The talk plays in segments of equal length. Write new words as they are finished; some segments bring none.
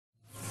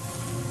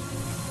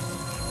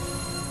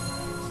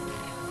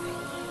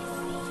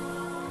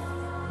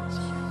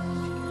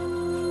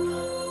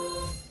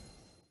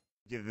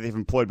that they've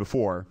employed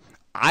before.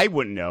 I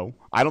wouldn't know.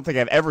 I don't think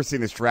I've ever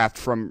seen this draft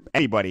from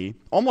anybody,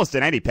 almost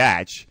in any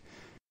patch.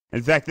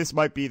 In fact, this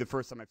might be the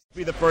first time I've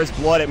seen the first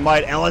blood. It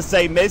might.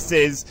 LSA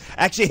misses.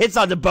 Actually hits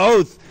onto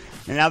both.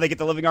 And now they get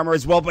the living armor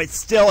as well, but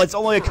still, it's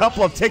only a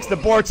couple of ticks. The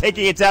board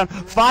taking it down.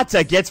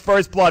 Fata gets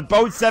first blood.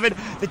 Bone 7,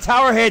 the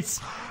tower hits.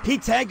 He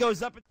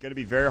goes up. It's going to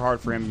be very hard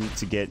for him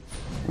to get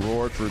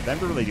roared, for them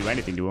to really do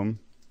anything to him.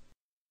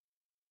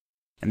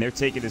 And they're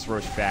taking this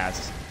Roche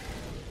fast.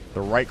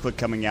 The right click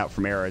coming out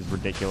from Era is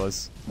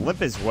ridiculous.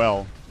 Limp as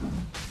well.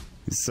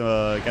 He's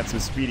got some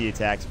speedy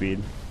attack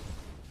speed.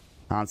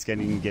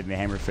 Handsken getting the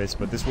hammer fist,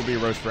 but this will be a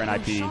Roche for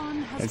NIP.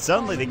 And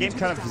suddenly, the game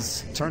kind of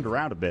has turned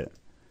around a bit.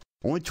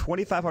 Only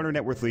 2,500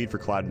 net worth lead for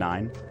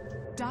Cloud9.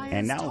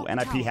 And now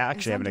NIP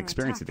actually have an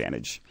experience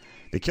advantage.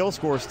 The kill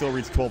score still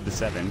reads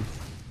 12-7.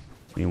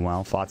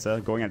 Meanwhile,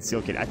 Fatsa going on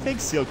Sealkid. I think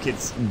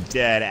Sealkid's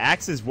dead.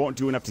 Axes won't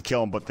do enough to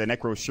kill him, but the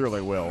Necro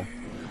surely will.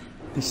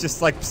 It's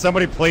just like,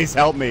 somebody please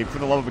help me. For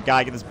the love of a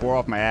guy, get this boar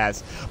off my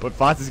ass. But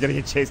Fatsa's going to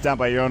get chased down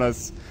by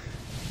Jonas.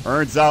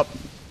 Earns up.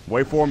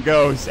 Waveform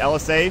goes.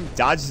 LSA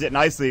dodges it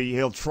nicely.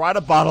 He'll try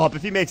to bottle up.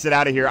 If he makes it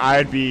out of here,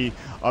 I'd be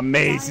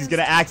amazed. He's going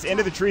to axe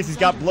into the trees. He's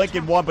got Blink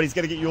in one, but he's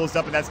going to get Yule's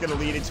up, and that's going to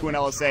lead into an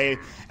LSA.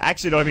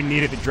 Actually, don't even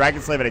need it. The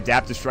Dragon Slave and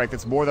Adaptive Strike.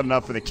 That's more than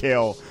enough for the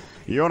kill.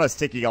 Jonas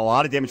taking a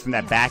lot of damage from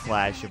that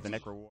backlash of the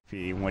Necro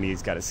when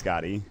he's got a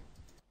Scotty.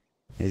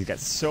 He's got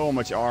so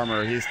much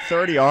armor. He has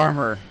 30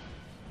 armor.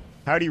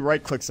 How do you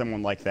right-click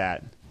someone like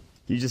that?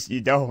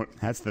 You don't.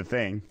 That's the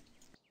thing.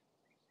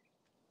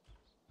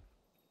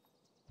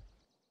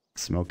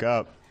 Smoke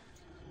up.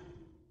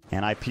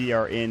 NIP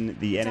are in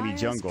the enemy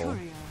jungle.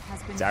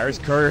 Dyer's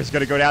Courier is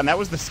going to go down. That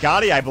was the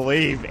Scotty, I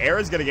believe.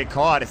 Era's going to get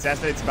caught.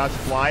 Assassinate's about to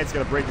fly. It's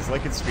going to break his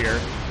Lincoln Sphere.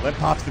 Limp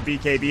pops the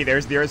BKB.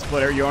 There's the Air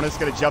Splitter. Jonas is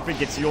going to jump in,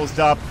 gets used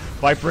up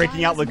by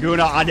breaking out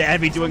Laguna onto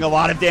Envy, doing a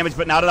lot of damage,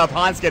 but not enough.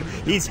 Handsken,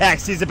 he's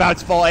hexed. He's about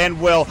to fall,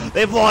 and will.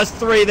 They've lost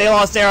 3. They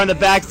lost Era on the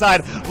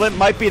backside. Limp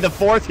might be the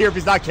 4th here if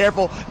he's not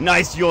careful.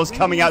 Nice Yules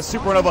coming out.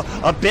 Supernova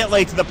a bit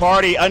late to the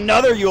party.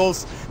 Another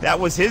Yules. That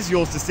was his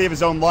Yules to save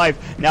his own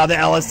life. Now the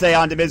LSA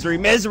onto Misery.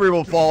 Misery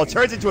will fall. It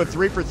turns into a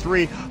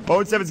 3-for-3.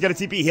 Bone 7's going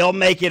to TP. He'll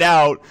make it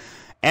out.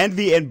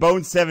 Envy and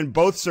Bone 7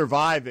 both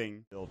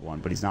surviving. Build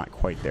one, but he's not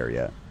quite there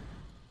yet.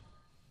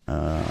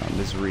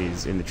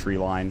 Misery's in the tree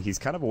line. He's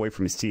kind of away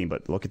from his team,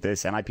 but look at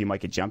this. NIP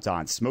might get jumped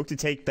on. Smoke to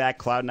take back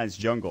Cloud9's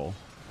jungle.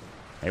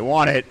 They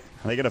want it.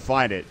 Are they going to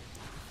find it?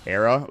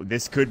 Era,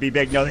 this could be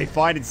big. No, they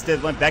find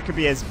instead Limp. That could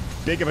be as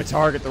big of a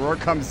target. The roar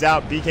comes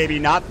out.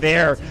 BKB not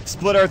there.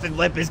 Split Earth and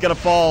Limp is going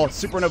to fall.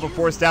 Supernova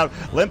forced out.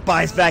 Limp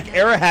buys back.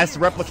 Era has to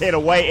replicate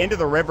away into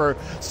the river.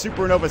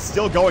 Supernova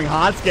still going.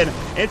 Handsken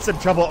in some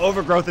trouble.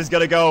 Overgrowth is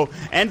going to go.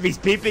 Envy's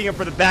peeping him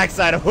for the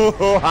backside.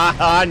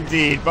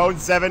 Indeed. Bone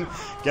 7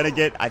 going to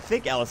get, I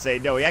think,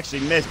 LSA. No, he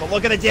actually missed. But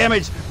look at the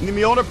damage. The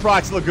Mjolnir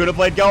procs. Laguna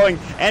Blade going.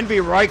 Envy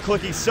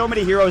right-clicking so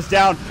many heroes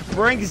down.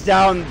 Brings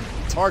down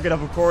target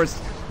of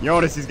course,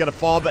 Jonas is going to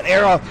fall, but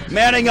Era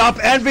manning up.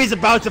 Envy's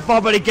about to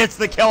fall, but he gets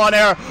the kill on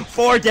Era.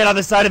 4 dead on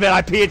the side of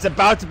NIP. It's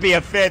about to be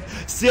a 5th.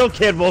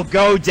 Sealkid will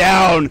go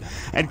down.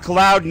 And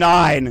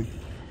Cloud9,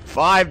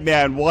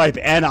 5-man wipe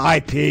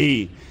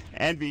NIP.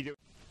 Envy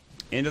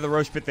into the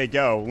Roche pit they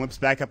go. Limp's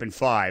back up in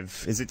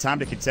 5. Is it time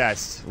to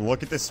contest?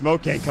 Look at the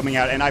smoke gang coming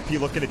out. NIP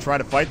looking to try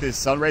to fight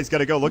this. Sunray's going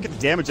to go. Look at the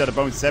damage out of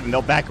Bone 7.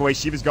 They'll back away.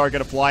 Shiva's Guard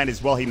going to fly in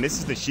as well. He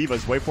misses the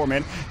Shivas. Waveform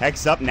in.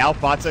 Hex up. Now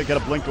Fatsa going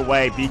to blink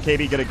away.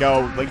 BKB going to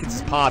go.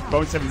 Lincoln's pop.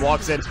 Bone 7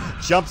 walks in.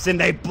 Jumps in.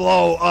 They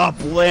blow up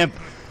Limp.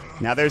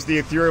 Now there's the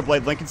Ethereal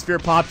Blade. Lincoln Sphere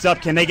pops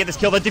up. Can they get this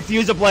kill? The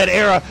Diffuser Blade.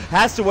 Era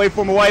has to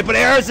waveform away, but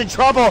Era's in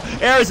trouble.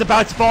 Era's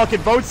about to fall.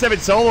 Can Bone 7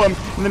 solo him?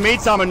 In the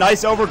meantime, a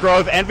nice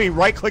overgrowth. Envy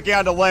right-clicking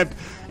onto Limp.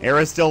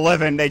 Era's still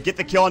living. They get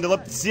the kill onto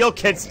Limp.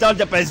 Sealkid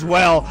stunned up as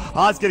well.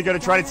 Han's going to go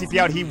to try to TP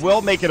out. He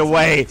will make it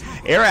away.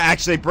 Era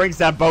actually brings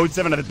down Bone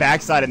 7 on the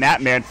backside in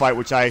that man fight,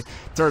 which I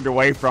turned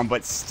away from,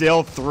 but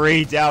still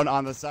 3 down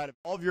on the side.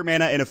 All of your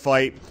mana in a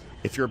fight,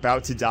 if you're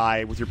about to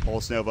die with your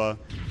Pulse Nova,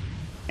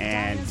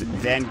 and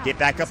then get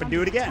back up and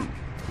do it again.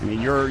 I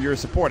mean, you're a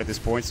support at this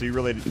point, so you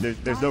really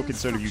there's no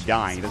concern of you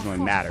dying. It doesn't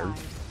really matter.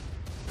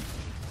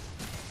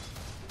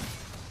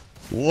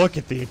 Look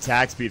at the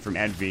attack speed from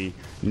Envy.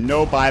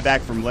 No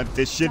buyback from Limp.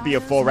 This should be a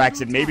full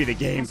Rax and maybe the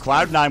game.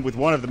 Cloud9 with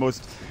one of the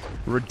most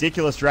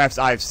ridiculous drafts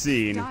I've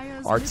seen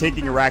are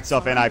taking a Rax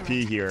off NIP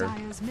here.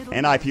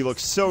 NIP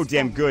looks so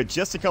damn good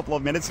just a couple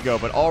of minutes ago,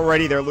 but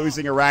already they're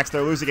losing a Rax.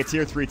 They're losing a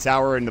tier 3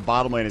 tower in the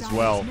bottom lane as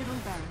well.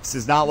 This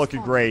is not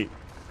looking great.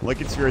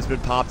 Lincoln Sphere has been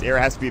popped.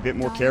 Era has to be a bit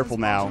more careful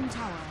now.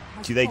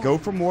 Do they go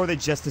for more than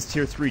just this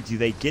tier 3? Do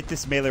they get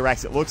this melee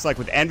Rax? It looks like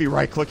with Envy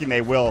right-clicking they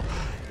will.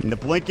 And the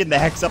blink and the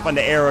hex up on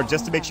the Arrow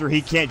just to make sure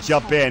he can't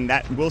jump in.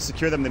 That will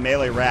secure them the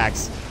melee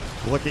Rax.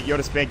 Look at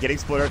Yoda Span getting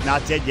Split Earth,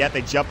 not dead yet.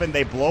 They jump in,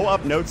 they blow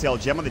up No Tail.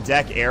 Gem on the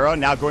deck, Era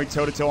now going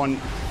toe-to-toe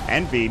on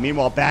Envy.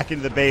 Meanwhile, back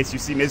into the base, you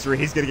see Misery.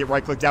 He's going to get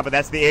right-clicked out, but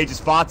that's the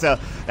Aegis. Fata,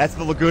 that's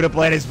the Laguna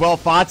Blade as well.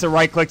 Fata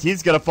right-clicked.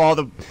 He's going to fall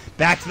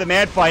back to the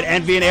man fight.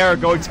 Envy and Era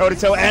going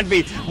toe-to-toe.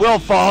 Envy will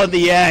fall in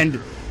the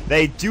end.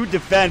 They do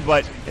defend,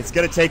 but it's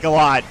going to take a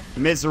lot.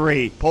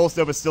 Misery. Pulse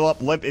Nova still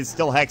up. Limp is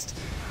still hexed.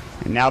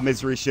 And now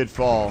Misery should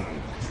fall.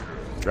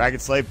 Dragon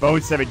Slave.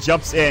 Bone 7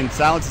 jumps in.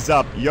 Silence is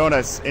up.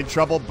 Jonas in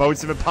trouble. Bone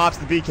 7 pops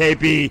the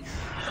BKB.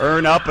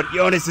 Earn up, but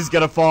Jonas is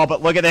going to fall.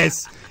 But look at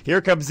this. Here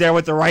comes Zare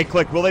with the right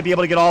click. Will they be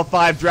able to get all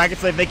 5? Dragon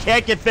Slave. They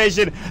can't get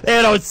vision.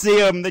 They don't see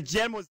him. The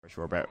gem was...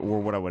 Or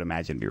what I would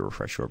imagine be a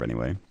refresh orb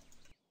anyway.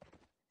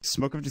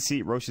 Smoke of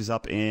Deceit Roche is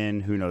up in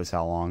who knows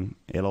how long.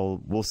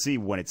 We'll see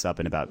when it's up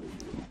in about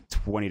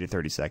 20 to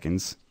 30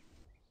 seconds.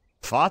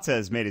 Fata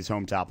has made his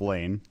home top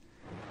lane.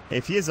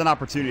 If he has an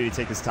opportunity to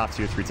take this top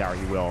tier 3 tower,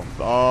 he will.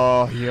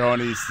 Oh,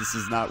 Jonas, this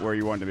is not where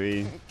you want to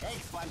be.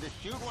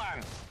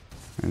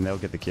 And they'll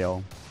get the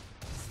kill.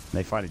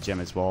 They find a gem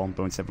as well.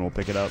 Bone 7 will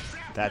pick it up.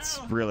 That's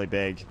really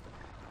big.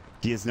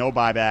 He has no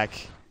buyback,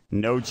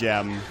 no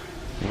gem.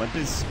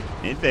 Olympus,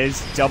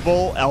 Invis,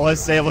 double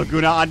LSA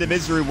Laguna onto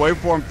Misery.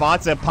 Waveform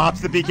Fata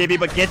pops the BKB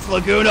but gets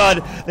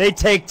Laguna. They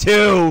take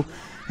 2.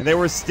 And they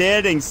were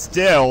standing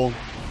still.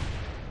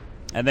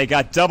 And they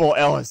got double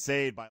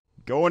LSA'd by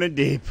going in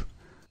deep.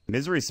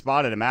 Misery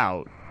spotted him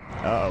out.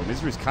 Uh-oh,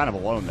 Misery's kind of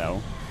alone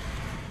though.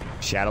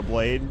 Shadow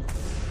Blade.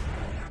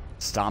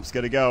 Stomp's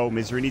gonna go.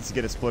 Misery needs to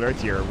get a split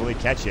earth here. Will he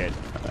catch it?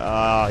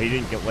 Oh, he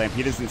didn't get Limp.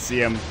 He doesn't see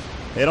him.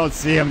 They don't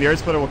see him. The Earth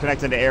Splitter will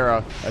connect into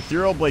Era.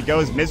 Ethereal Blade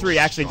goes. Misery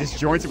actually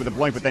disjoints it with a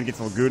blink, but then gets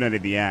Laguna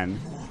at the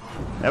end.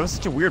 That was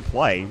such a weird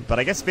play, but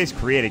I guess space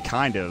created,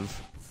 kind of.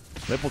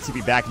 Limp will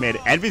TP back mid.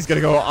 Envy's going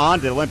to go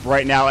on to Limp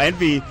right now.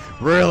 Envy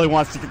really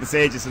wants to get this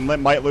Aegis, and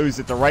Limp might lose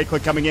it. The right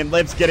click coming in.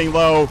 Limp's getting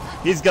low.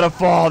 He's going to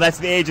fall. That's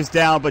the Aegis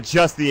down, but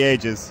just the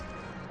Aegis.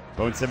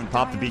 Bone 7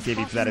 popped the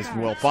BKB for that as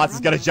well. Fox is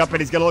going to jump in.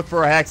 He's going to look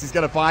for a Hex. He's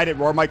going to find it.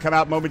 Roar might come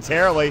out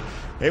momentarily.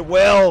 It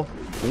will.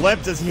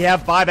 Limp, does he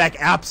have buyback?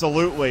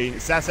 Absolutely.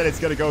 Assassin is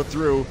going to go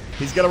through.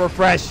 He's going to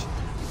refresh.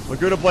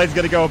 Laguna Blade's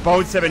going to go.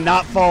 Bone 7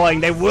 not falling.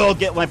 They will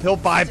get Limp. He'll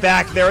buy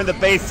back. They're in the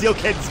base.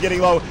 Sealkid is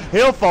getting low.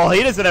 He'll fall.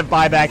 He doesn't have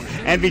buyback.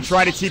 Envy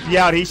trying to TP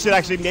out. He should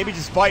actually maybe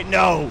just fight.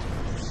 No.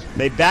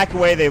 They back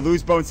away. They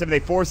lose Bone 7. They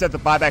force out the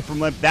buyback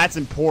from Limp. That's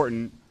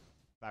important.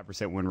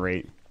 5% win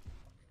rate.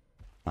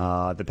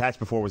 The patch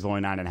before was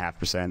only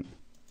 9.5%.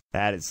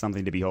 That is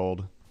something to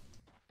behold.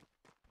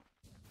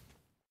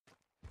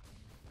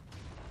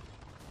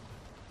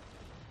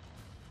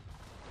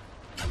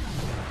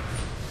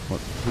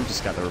 Who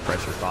just got the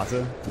refresher?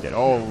 Fata?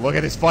 Oh, look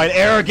at this fight.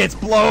 Era gets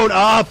blown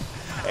up.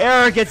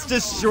 Era gets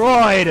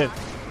destroyed.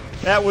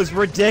 That was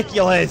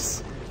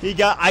ridiculous.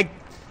 I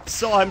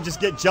saw him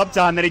just get jumped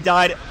on, then he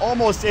died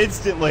almost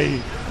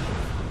instantly.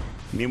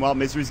 Meanwhile,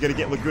 Misery's going to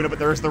get Laguna, but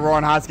there's the Roar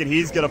on Handsken.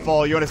 He's going to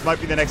fall. Jonas might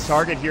be the next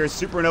target here.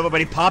 Supernova, but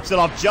he pops it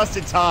off just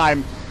in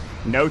time.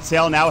 No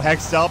Tail now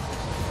hexed up.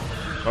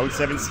 Bone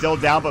 7 still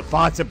down, but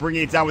Fata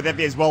bringing it down with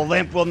Envy as well.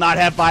 Limp will not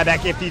have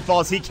buyback if he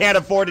falls. He can't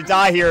afford to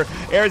die here.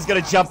 Era's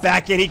going to jump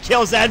back in. He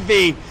kills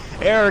Envy.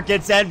 Era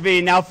gets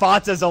Envy. Now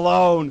Fata's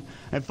alone.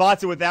 And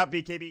Fata without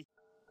BKB.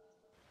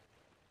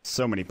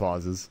 So many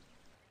pauses.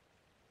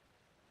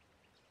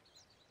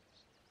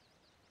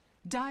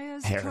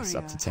 Harris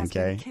up to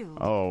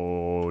 10k.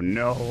 Oh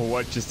no,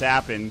 what just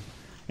happened?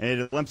 And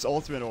it Limp's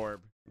ultimate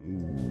orb.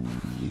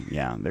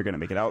 Yeah, they're gonna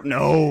make it out.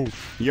 No!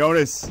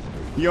 Jonas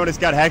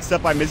got hexed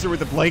up by Misery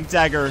with the Blink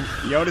Dagger.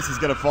 Jonas is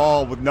gonna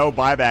fall with no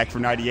buyback for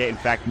 98. In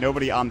fact,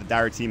 nobody on the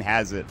Dire team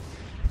has it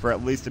for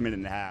at least a minute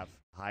and a half.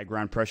 High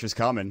ground pressure's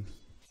coming.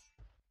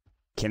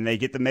 Can they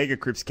get the Mega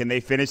Creeps? Can they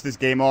finish this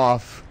game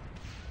off?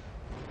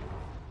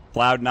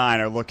 Cloud9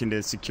 are looking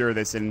to secure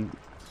this and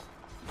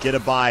get a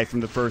bye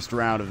from the first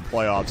round of the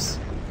playoffs.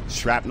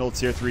 Shrapnel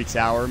tier 3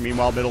 tower.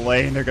 Meanwhile, middle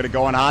lane, they're going to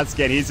go on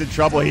Handsken. He's in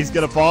trouble. He's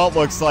going to fall, it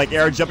looks like.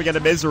 Era jumping into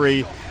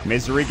Misery.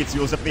 Misery gets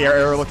Yules up in the air.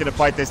 Era looking to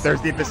fight this.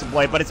 There's the Abyssal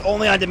Blade, but it's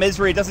only onto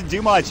Misery. It doesn't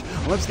do much.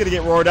 Limp's going to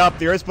get roared up.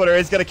 The Earth Splitter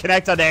is going to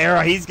connect onto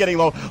Era. He's getting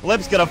low.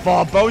 Limp's going to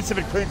fall. Bone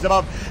 7 cleans him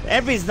up.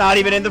 Envy's not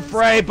even in the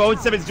fray. Bone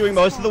 7's doing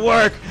most of the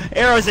work.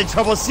 Era's in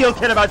trouble.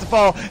 Sealkid about to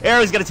fall.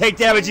 Era's going to take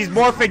damage. He's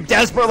morphing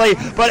desperately,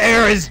 but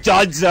Era's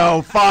done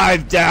so.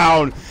 5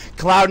 down.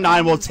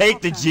 Cloud9 will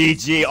take the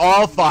GG.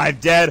 All 5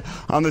 dead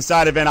on the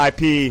side of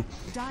NIP.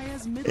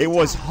 It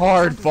was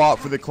hard fought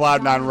for the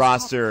Cloud9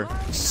 roster.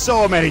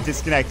 So many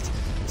disconnects.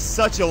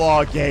 Such a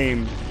long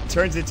game.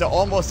 Turns into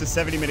almost a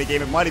 70-minute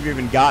game. It might have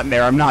even gotten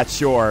there. I'm not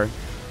sure.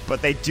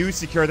 But they do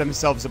secure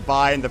themselves a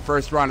bye in the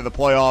first round of the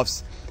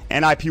playoffs.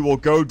 NIP will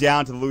go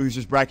down to the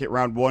losers bracket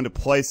round 1 to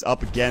play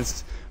up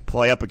against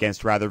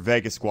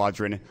Vega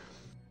Squadron.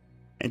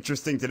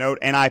 Interesting to note,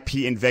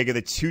 NIP and Vega,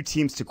 the 2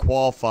 teams to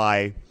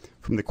qualify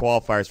from the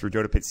qualifiers for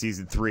Dota Pit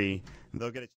Season 3. They'll get a